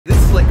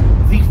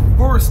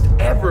first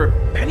ever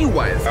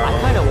Pennywise.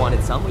 I kind of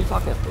wanted some. What are you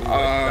talking about? What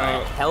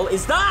the hell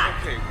is that?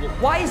 Okay, well,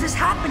 Why is this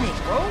happening,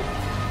 bro?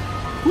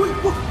 What are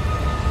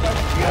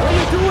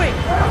you doing?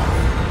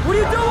 What are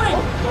you doing?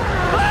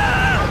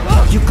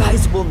 You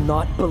guys will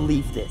not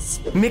believe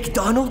this.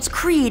 McDonald's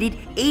created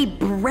a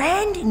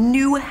brand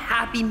new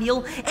Happy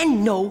Meal,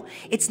 and no,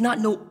 it's not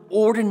no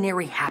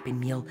ordinary Happy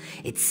Meal.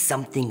 It's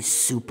something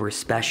super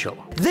special.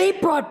 They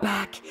brought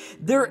back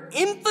their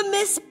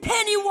infamous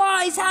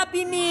Pennywise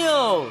Happy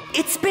Meal.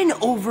 It's been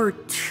over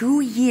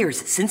 2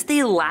 years since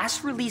they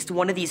last released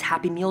one of these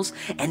Happy Meals,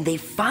 and they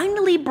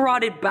finally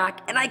brought it back,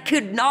 and I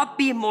could not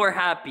be more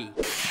happy.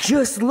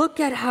 Just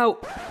look at how...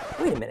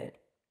 Wait a minute.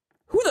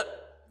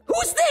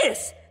 Who's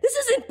this? This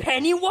isn't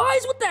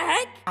Pennywise, what the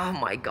heck? Oh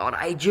my god,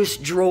 I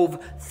just drove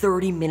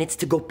 30 minutes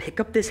to go pick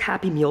up this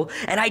Happy Meal,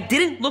 and I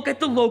didn't look at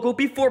the logo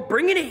before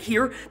bringing it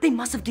here. They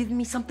must have given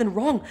me something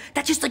wrong.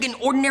 That's just like an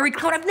ordinary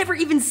clown. I've never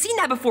even seen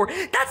that before.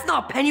 That's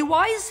not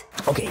Pennywise.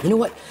 Okay, you know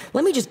what?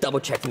 Let me just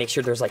double check to make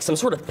sure there's like some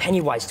sort of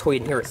Pennywise toy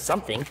in here or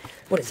something.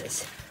 What is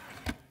this?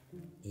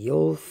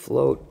 You'll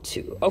float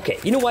too. Okay,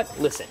 you know what?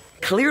 Listen.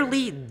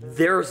 Clearly,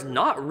 there's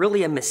not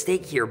really a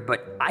mistake here,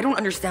 but I don't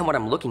understand what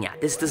I'm looking at.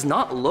 This does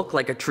not look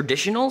like a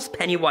traditional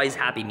Pennywise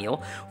Happy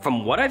Meal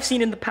from what I've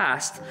seen in the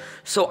past.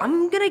 So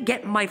I'm gonna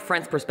get my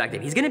friend's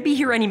perspective. He's gonna be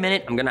here any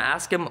minute. I'm gonna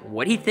ask him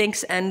what he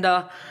thinks, and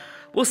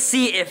we'll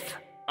see if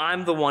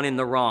I'm the one in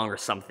the wrong or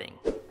something.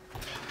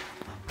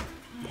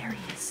 There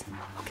he is.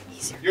 Okay,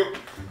 he's here. Yo.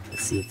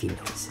 Let's see if he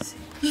notices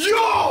it.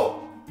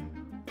 Yo!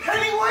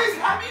 Pennywise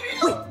Happy Meal?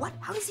 Wait, what?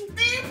 How does he? The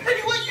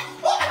Pennywise,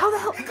 How the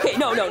hell? Okay,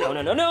 no.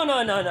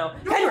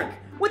 Henrik,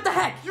 what the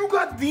heck? You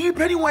got the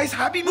Pennywise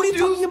Happy Meal, What are you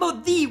dude? talking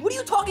about, the? What are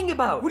you talking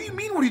about? What do you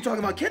mean, what are you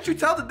talking about? Can't you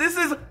tell that this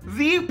is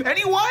the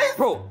Pennywise?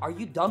 Bro, are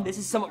you dumb? This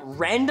is some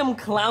random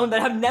clown that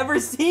I've never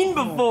seen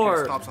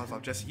before. Okay,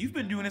 stop, Jesse. You've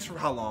been doing this for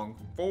how long?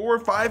 4,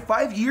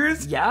 5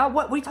 years? Yeah?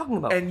 What are you talking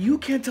about? And you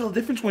can't tell the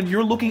difference when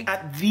you're looking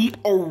at the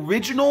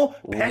original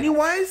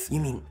Pennywise?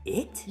 You mean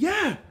it?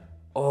 Yeah.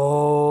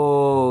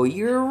 Oh,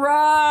 you're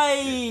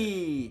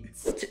right.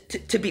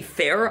 To be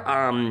fair,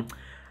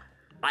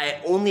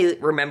 I only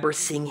remember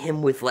seeing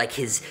him with like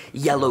his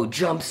yellow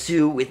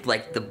jumpsuit with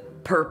like the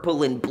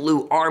purple and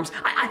blue arms.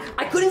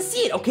 I couldn't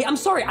see it, okay? I'm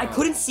sorry, I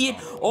couldn't see it.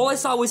 All I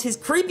saw was his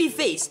creepy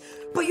face.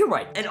 But you're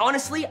right. And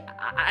honestly,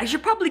 I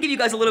should probably give you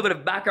guys a little bit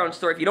of background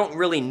story if you don't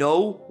really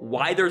know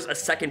why there's a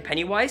second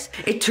Pennywise.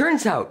 It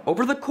turns out,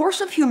 over the course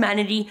of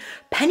humanity,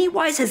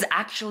 Pennywise has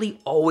actually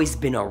always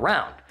been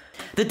around.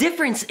 The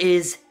difference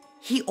is,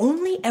 he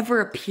only ever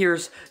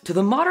appears to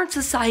the modern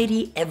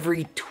society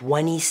every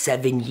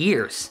 27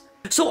 years.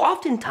 So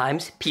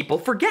oftentimes, people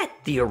forget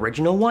the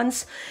original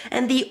ones,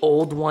 and the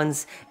old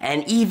ones,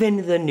 and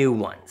even the new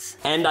ones.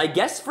 And I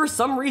guess for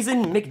some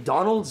reason,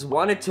 McDonald's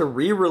wanted to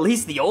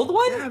re-release the old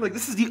one? Yeah, like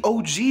this is the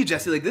OG,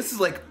 Jesse. Like this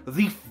is like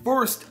the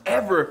first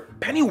ever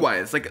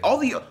Pennywise. Like all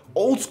the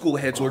old school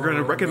heads are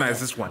gonna recognize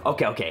this one.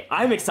 Okay,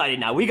 I'm excited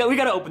now. We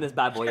gotta open this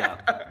bad boy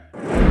up.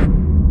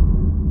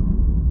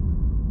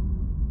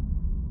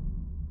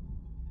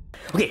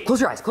 Okay,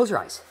 close your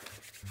eyes.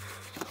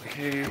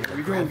 Okay, here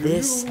we go.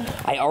 This,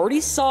 I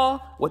already saw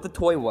what the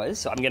toy was,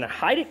 so I'm gonna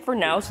hide it for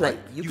now so that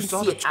you can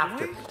saw see the it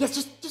after. toy?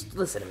 Yes, just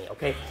listen to me,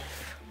 okay?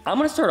 I'm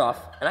gonna start off,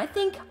 and I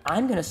think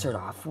I'm gonna start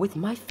off with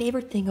my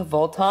favorite thing of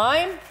all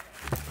time,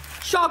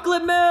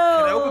 chocolate milk!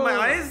 Can I open my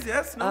eyes?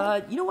 Yes,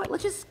 no? You know what?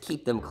 Let's just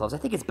keep them closed. I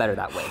think it's better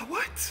that way.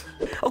 What?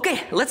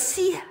 Okay, let's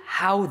see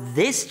how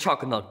this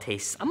chocolate milk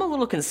tastes. I'm a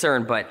little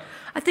concerned, but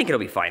I think it'll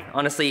be fine.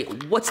 Honestly,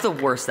 what's the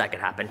worst that could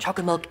happen?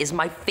 Chocolate milk is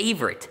my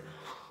favorite.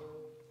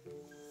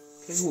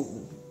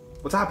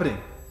 What's happening?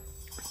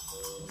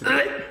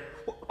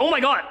 Oh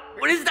my god,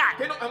 what is that?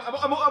 Okay, no,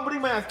 I'm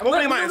opening my eyes. I'm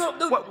opening my eyes. No.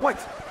 What?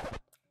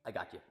 I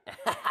got you.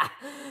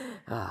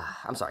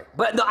 I'm sorry.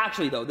 But no,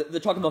 actually though, the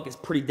chocolate milk is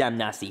pretty damn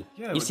nasty.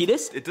 Yeah, you see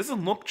this? It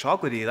doesn't look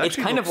chocolatey. It's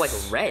kind of like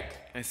red.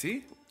 I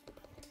see.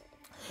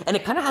 And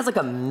it kind of has like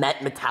a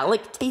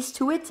metallic taste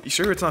to it. You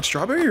sure it's not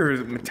strawberry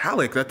or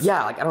metallic? That's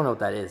Yeah, like I don't know what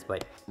that is,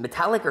 but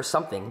metallic or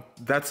something.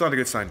 That's not a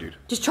good sign, dude.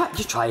 Just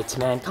try it,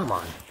 man. Come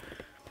on.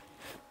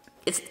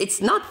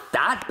 It's not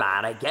that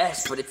bad, I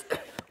guess, but it's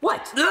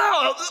what?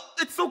 No,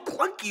 it's so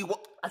clunky.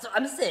 What? That's what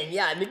I'm saying.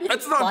 Yeah, maybe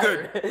it's That's not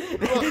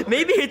expired.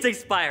 Maybe it's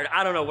expired.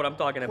 I don't know what I'm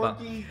talking about.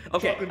 Clunky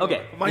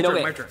Okay. My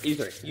turn.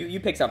 You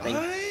pick something.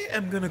 I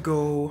am gonna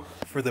go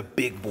for the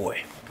big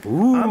boy.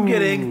 Ooh. I'm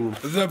getting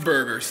the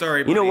burger.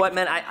 Sorry, buddy. You know what,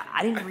 man?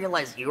 I didn't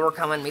realize you were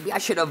coming. Maybe I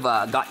should have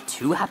got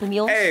 2 Happy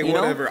Meals. Hey, you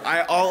whatever.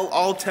 Know?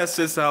 I'll test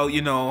this out.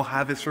 You know,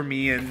 have this for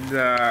me and.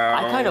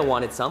 I kind of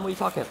wanted some. What are you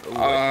talking about?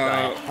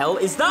 What the hell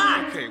is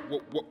that? Okay,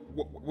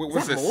 what's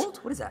is that this? mold?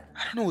 What is that?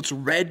 I don't know. It's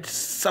red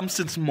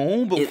substance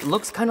mold. But It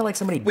looks kind of like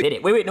somebody bit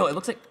it. Wait, no. It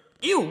looks like.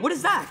 Ew! What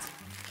is that?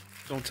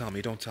 Don't tell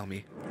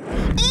me.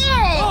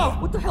 Oh,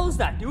 what the hell is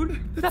that, dude?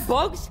 Is that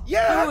bugs?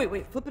 Yeah.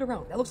 Wait, flip it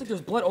around. That looks like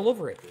there's blood all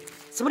over it.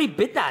 Somebody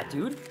bit that,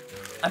 dude.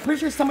 I'm pretty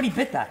sure somebody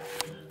bit that.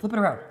 Flip it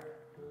around.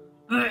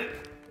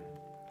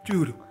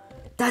 Dude.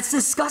 That's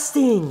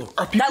disgusting.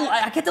 people-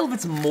 I can't tell if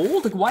it's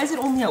mold. Like, why is it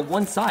only at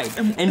one side?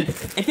 And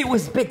if it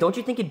was big, don't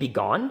you think it'd be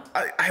gone?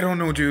 I don't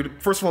know, dude.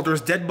 First of all,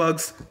 there's dead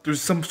bugs. There's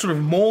some sort of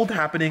mold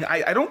happening.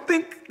 I don't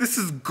think this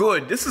is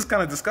good. This is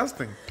kind of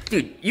disgusting.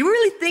 Dude, you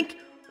really think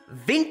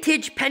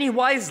vintage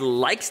Pennywise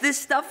likes this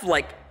stuff?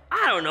 Like,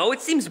 I don't know.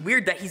 It seems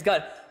weird that he's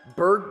got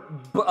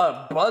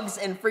bugs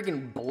and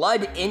freaking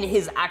blood in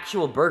his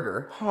actual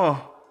burger. Huh.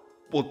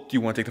 Well, do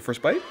you want to take the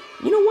first bite?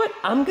 You know what?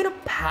 I'm gonna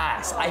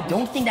pass. I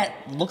don't think that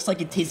looks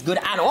like it tastes good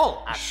at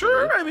all, actually.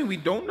 Sure. I mean, we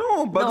don't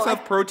know. Bugs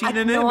have protein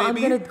in it, no,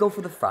 maybe. I'm gonna go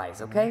for the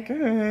fries, okay?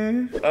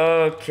 Okay.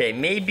 Okay,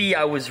 maybe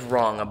I was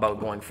wrong about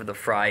going for the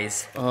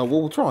fries. Well,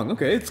 what's wrong?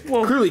 Okay, it's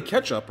clearly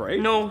ketchup, right?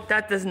 No,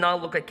 that does not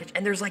look like ketchup.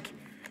 And there's like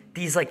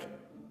these like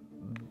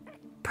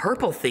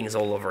purple things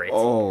all over it.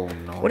 Oh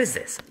no. What is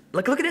this?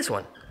 Look at this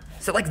one.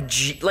 So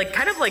like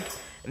kind of like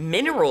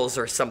minerals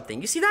or something.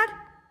 You see that?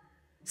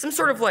 Some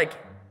sort of like,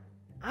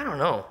 I don't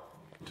know.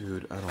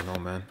 Dude, I don't know,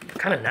 man.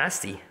 Kind of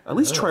nasty. At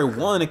least try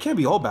one. It can't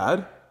be all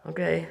bad.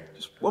 Okay.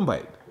 Just one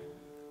bite.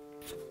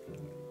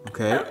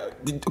 Okay.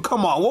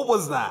 Come on, what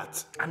was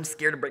that? I'm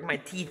scared to break my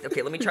teeth.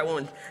 Okay, let me try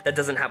one that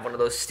doesn't have one of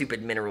those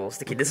stupid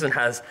minerals. Okay, this one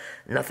has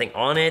nothing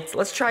on it.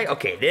 Let's try,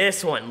 okay,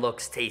 this one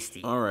looks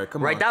tasty. All right,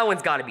 come on. Right, that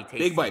one's gotta be tasty.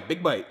 Big bite,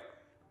 big bite.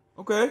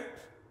 Okay.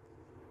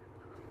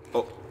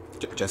 Oh,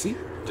 Jesse?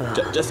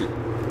 Jesse?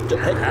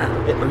 Hey,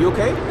 are you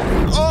okay?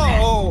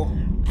 Oh!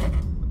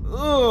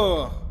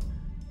 Ugh.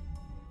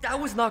 That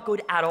was not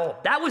good at all.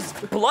 That was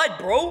blood,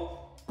 bro.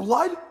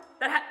 Blood?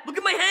 Look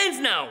at my hands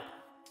now.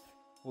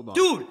 Hold on.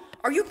 Dude,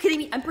 are you kidding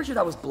me? I'm pretty sure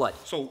that was blood.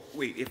 So,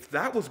 wait, if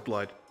that was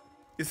blood,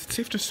 is it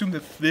safe to assume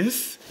that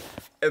this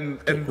and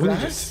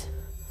this?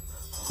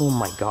 Oh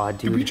my god,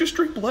 dude. Did we just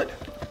drink blood?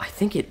 I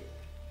think it...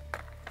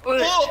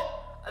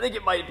 Oh! I think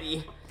it might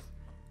be.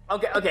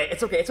 Okay,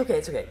 it's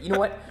okay. You know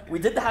what? We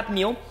did the Happy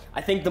Meal.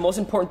 I think the most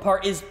important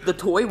part is the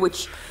toy,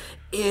 which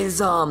is,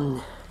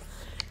 Don't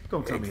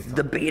tell me.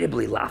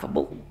 debatably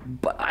laughable,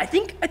 but I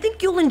think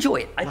you'll enjoy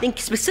it. I think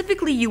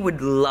specifically you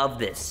would love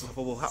this.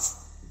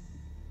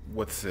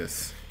 What's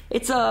this?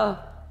 It's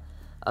a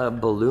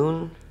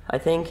balloon, I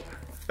think.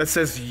 That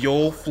says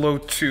you'll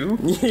float too?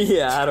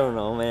 Yeah, I don't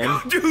know, man.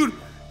 Dude,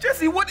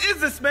 Jesse, what is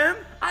this, man?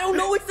 I don't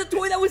know. It's the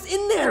toy that was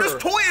in there. This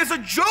toy is a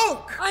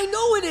joke. I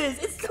know it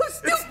is. It's so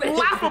stupid. It's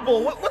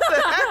laughable. What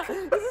the heck?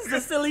 This is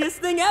the silliest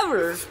thing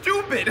ever.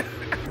 Stupid.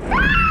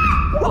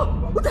 Whoa,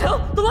 what the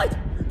hell? The light!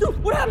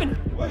 Dude, what happened?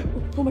 What?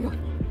 Oh my god.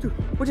 Dude,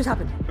 what just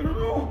happened? I don't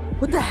know.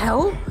 What the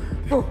hell?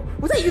 Bro,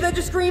 was that you that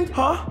just screamed?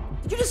 Huh?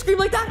 Did you just scream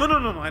like that? No.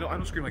 I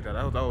don't scream like that.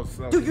 That was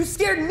Dude, you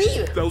scared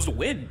me! that was the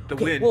wind. The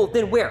Okay, wind. well,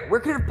 then where? Where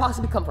could it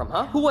possibly come from,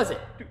 huh? Who was it?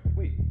 Dude,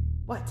 wait.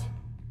 What?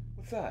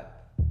 What's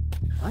that?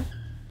 What?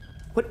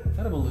 What? Is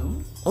that a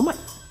balloon? Oh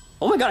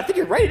my god, I think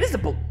you're right. It is a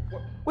balloon.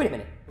 Wait a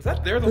minute. Was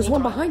that there the There's whole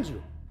one time? behind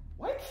you.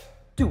 What?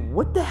 Dude,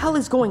 what the hell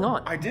is going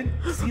on? I didn't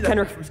see that.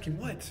 Kendrick.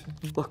 What?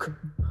 Look.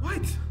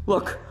 What?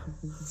 Look.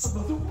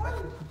 Another one?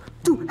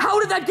 Dude, how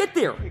did that get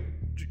there?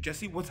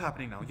 Jesse, what's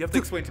happening now? You have to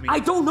explain to me. I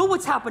don't know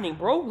what's happening,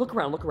 bro. Look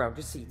around.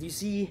 Just see. Do you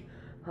see?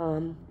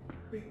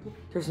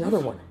 There's another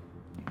one.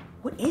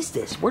 What is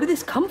this? Where did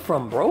this come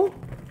from, bro?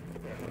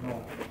 I don't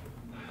know.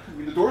 I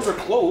mean, the doors are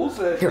closed.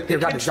 Here,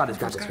 grab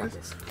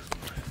this.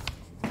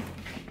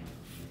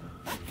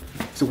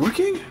 Is it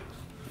working?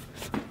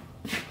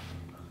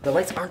 The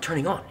lights aren't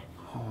turning on.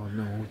 Oh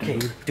no. Okay,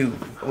 dude,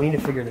 we need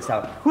to figure this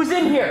out. Who's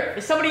in here?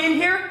 Is somebody in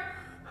here?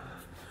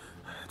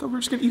 I thought we were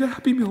just gonna eat a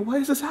Happy Meal. Why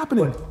is this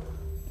happening?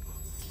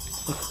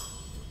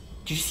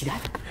 Did you see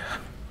that? Yeah.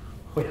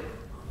 Wait.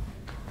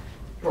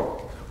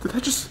 Bro. Did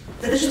that just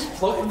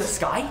float from the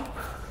sky?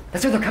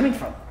 That's where they're coming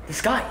from. The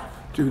sky.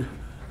 Dude,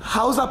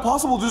 how is that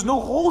possible? There's no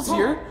holes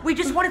here. We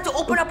just wanted to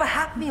open up a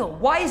Happy Meal.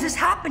 Why is this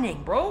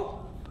happening,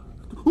 bro?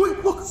 Wait,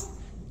 look.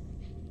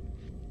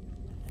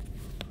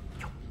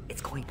 Yo,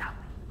 it's going down.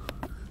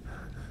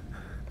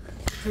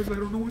 Guys, I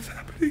don't know what's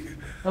happening.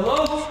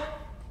 Hello?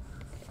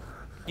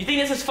 You think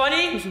this is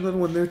funny? There's another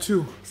one there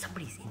too.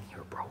 Somebody's in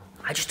here, bro.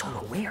 I just don't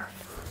know where.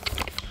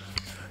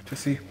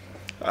 Jesse,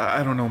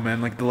 I don't know,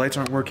 man. Like, the lights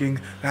aren't working.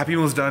 The Happy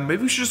Meal's done.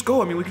 Maybe we should just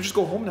go. I mean, we can just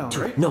go home now,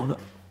 right? No.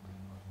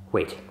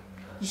 Wait. Did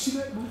you see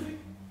that moving?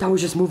 That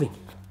was just moving.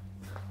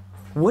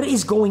 What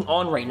is going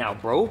on right now,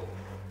 bro?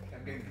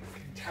 I'm getting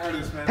tired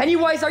of this, man.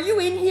 Pennywise, are you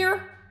in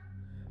here?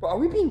 Bro, are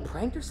we being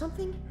pranked or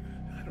something?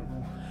 I don't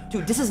know.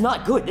 Dude, this is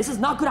not good. This is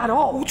not good at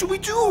all. What should we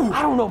do?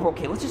 I don't know, bro.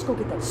 Okay, let's just go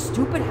get that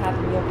stupid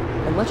Happy Meal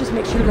and let's just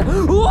make sure that...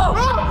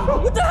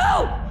 Whoa! What the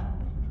hell?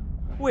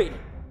 Wait.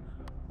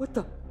 What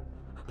the...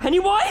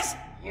 Pennywise?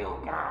 You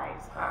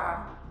guys,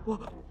 huh?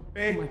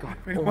 Hey, Oh my god.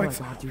 Pennywise.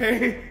 Oh my god, dude.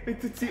 Hey,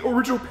 it's the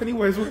original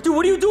Pennywise. Dude,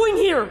 what are you doing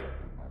here?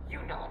 You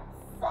know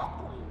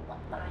exactly what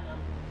I am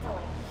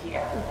doing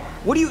here.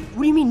 What do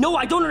you mean? No,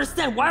 I don't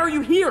understand. Why are you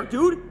here,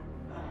 dude?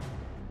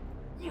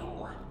 You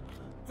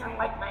don't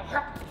like my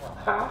Happy Meal,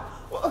 huh?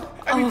 Well,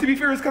 I mean, to be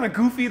fair, it's kind of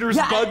goofy. There's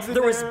bugs in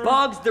there. there was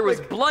bugs. There was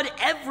blood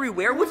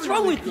everywhere. What's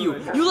wrong with you?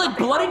 You like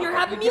blood in your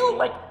Happy You Meal?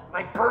 like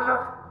my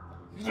burger?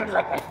 You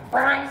like my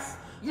fries?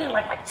 You didn't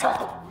like my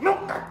chocolate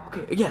milk.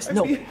 Okay, yes,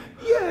 no.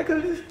 Yeah,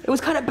 cause It was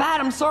kind of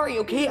bad. I'm sorry,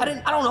 okay? I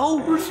don't know.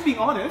 we're just being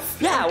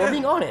honest. Yeah, we're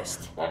being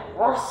honest. And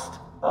worst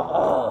of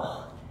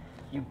all,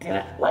 you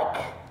didn't like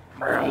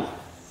my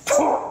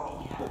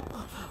toy.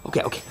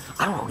 Okay.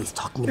 I don't know what he's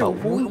talking about.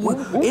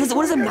 What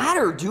does it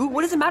matter, dude?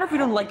 What does it matter if we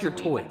don't like your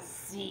toy?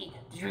 See,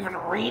 did you even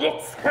read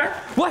it? Huh?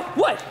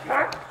 What?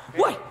 Huh?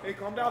 What? Hey,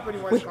 calm down,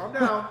 Pennywise. Calm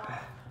down.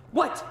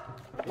 What?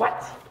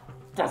 What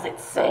does it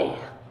say?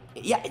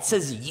 Yeah, it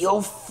says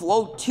you'll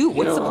float too.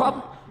 What's the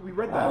problem? We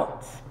read that.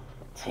 Float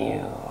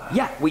to.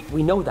 Yeah,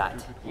 we know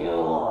that.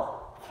 You'll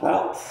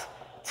float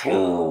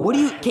to. What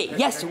do you? Okay,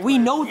 yes, we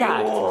know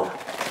that. You'll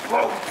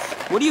float.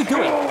 What are you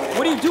doing?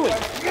 What are you doing?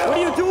 What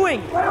are you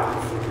doing?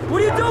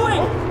 What are you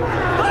doing?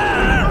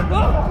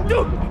 Ah! Oh,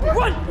 dude,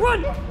 run!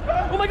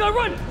 Oh my God,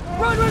 run!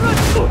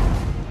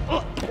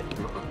 Oh.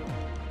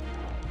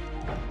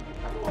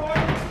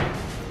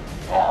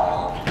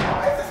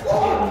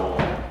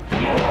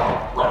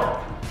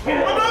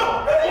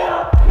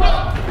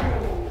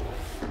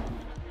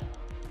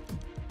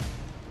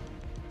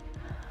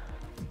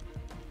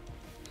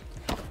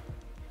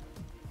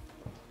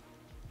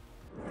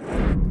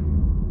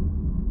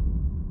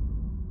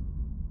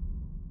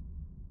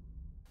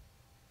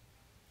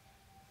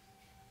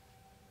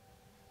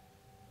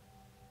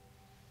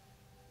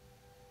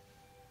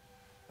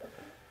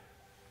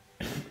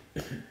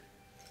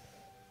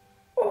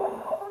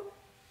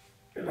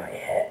 My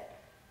head.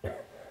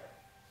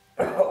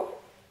 Oh,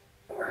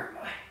 where am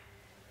I?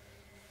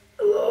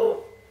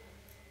 Hello?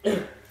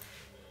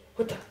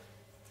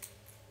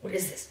 What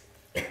is this?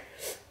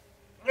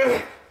 What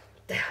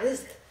the hell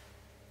is this?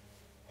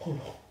 Oh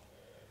no.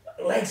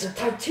 My legs are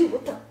tied too.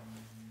 What the?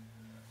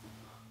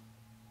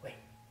 Wait,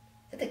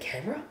 is that the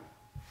camera?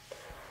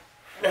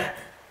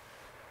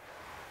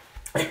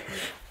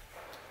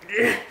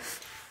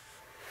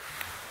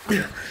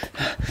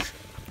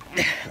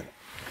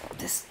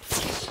 This.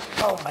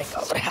 Oh my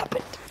God, what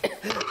happened?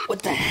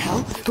 What the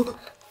hell?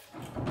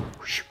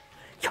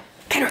 Yo,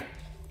 Kenner,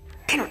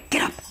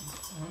 get up.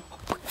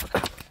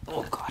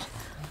 Oh God.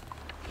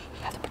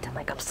 You have to pretend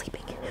like I'm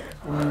sleeping.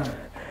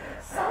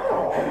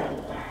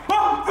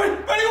 Oh,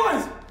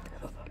 Pennywise!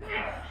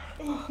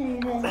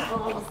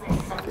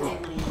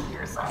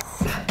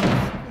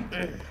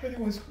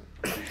 Pennywise.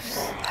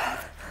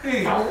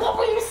 Hey. What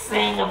were you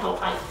saying about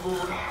my food?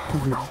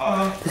 Oh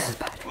no, this is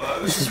bad.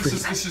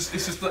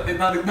 It's just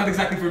not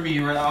exactly for me,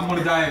 right? I'm on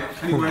a diet.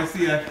 Anyway,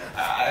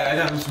 I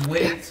got some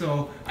weight,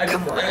 so I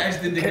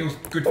just didn't think it was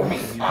good for me.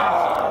 You know?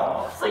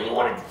 Oh, so you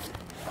wanted to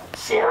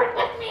share it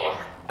with me?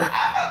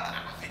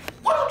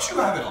 Why don't you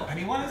have it all,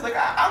 Pennywise? Like,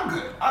 I'm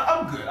good.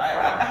 I'm good.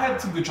 I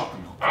had some good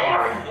chocolate milk.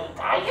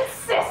 I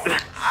insist.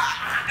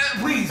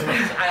 Please,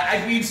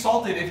 I'd be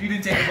insulted if you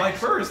didn't take a bite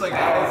first. Like,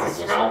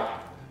 You know,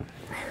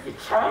 you're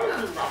trying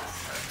to be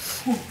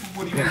nice.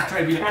 what do you mean?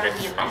 Trying to be? Trying to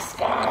be a nice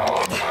guy.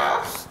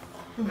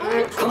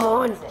 Come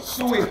on.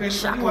 No, wait,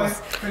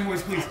 Pennywise,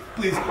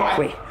 please.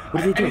 Wait,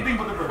 what are they doing? Anything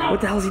but the burger. What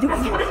the hell is he doing?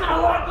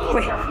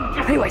 Wait,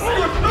 Pennywise!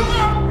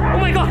 Oh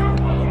my God!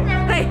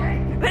 Hey,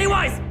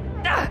 Pennywise!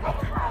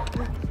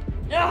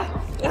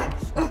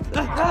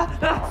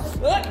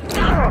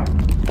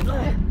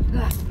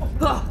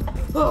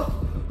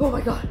 Oh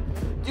my God,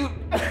 dude!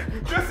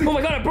 Jesse. Oh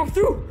my God, I broke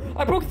through!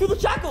 I broke through the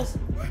shackles!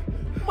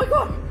 Oh my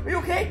God, are you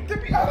okay?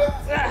 Get me out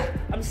of this.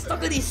 I'm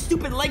stuck in these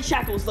stupid leg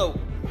shackles though.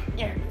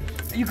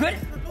 Are you good?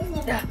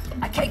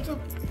 I can't.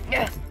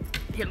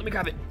 Here, let me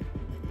grab it.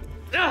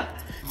 Are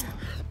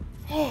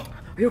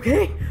you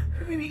okay?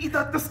 You need to eat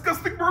that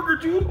disgusting burger,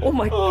 dude. Oh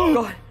my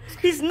God,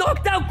 he's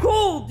knocked out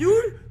cold,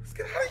 dude. Let's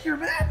get out of here,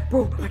 man.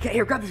 Bro, okay,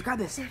 here, grab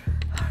this.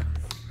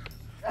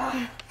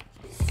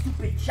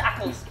 Stupid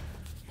shackles.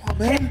 Oh,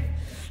 man.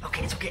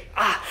 Okay, it's okay.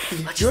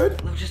 Let's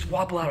good? Let's just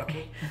wobble out,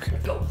 okay?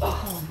 Go.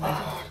 Oh my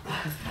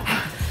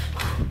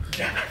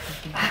God.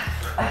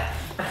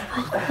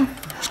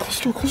 Close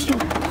the door.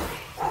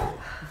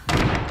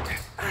 Okay.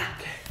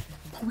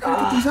 We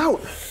gotta get these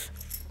out.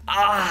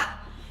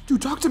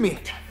 Dude, talk to me.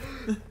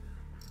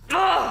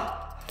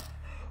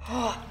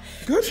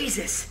 Good?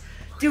 Jesus,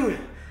 dude.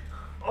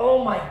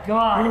 Oh my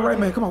God. All right,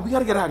 man. Come on. We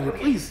gotta get out of here,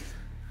 please.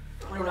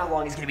 I don't know how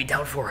long he's gonna be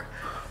down for.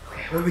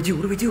 Okay,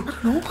 what do we do?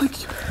 No, like,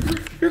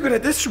 you're good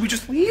at this. Should we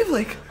just leave?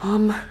 Like, I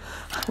don't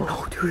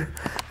know, dude.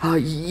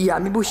 Yeah,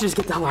 maybe we should just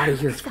get the hell out of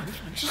here. it's fine.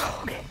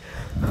 Okay.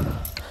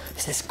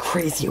 This is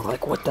crazy.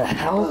 Like, what the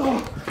hell?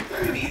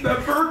 I didn't eat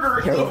that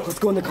burger. Here, let's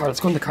go in the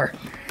car.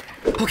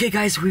 Okay,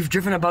 guys, we've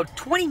driven about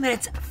 20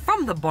 minutes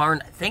from the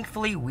barn.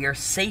 Thankfully, we are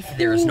safe.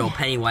 There is no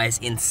Pennywise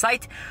in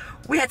sight.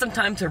 We had some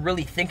time to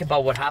really think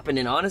about what happened,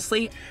 and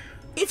honestly,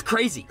 it's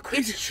crazy.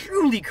 It's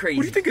truly crazy.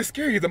 What do you think is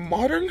scarier, the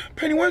modern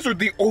Pennywise or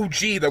the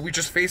OG that we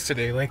just faced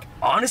today? Like,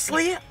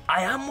 honestly,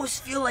 I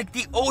almost feel like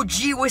the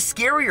OG was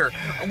scarier.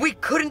 We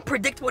couldn't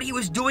predict what he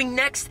was doing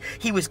next.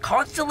 He was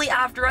constantly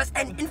after us,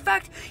 and in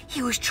fact,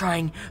 he was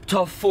trying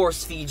to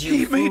force feed you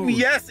he food. made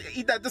me,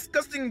 eat that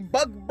disgusting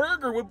bug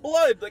burger with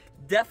blood. Like,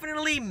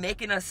 definitely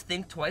making us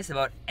think twice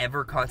about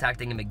ever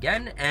contacting him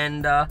again,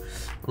 and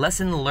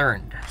lesson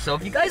learned. So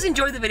if you guys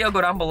enjoyed the video, go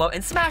down below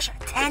and smash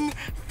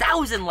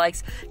 10,000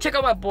 likes. Check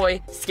out my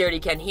boy,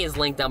 Scaredy Ken, he is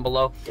linked down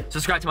below.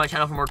 Subscribe to my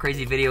channel for more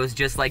crazy videos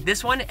just like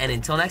this one, and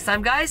until next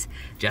time guys,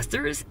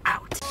 Jester is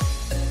out.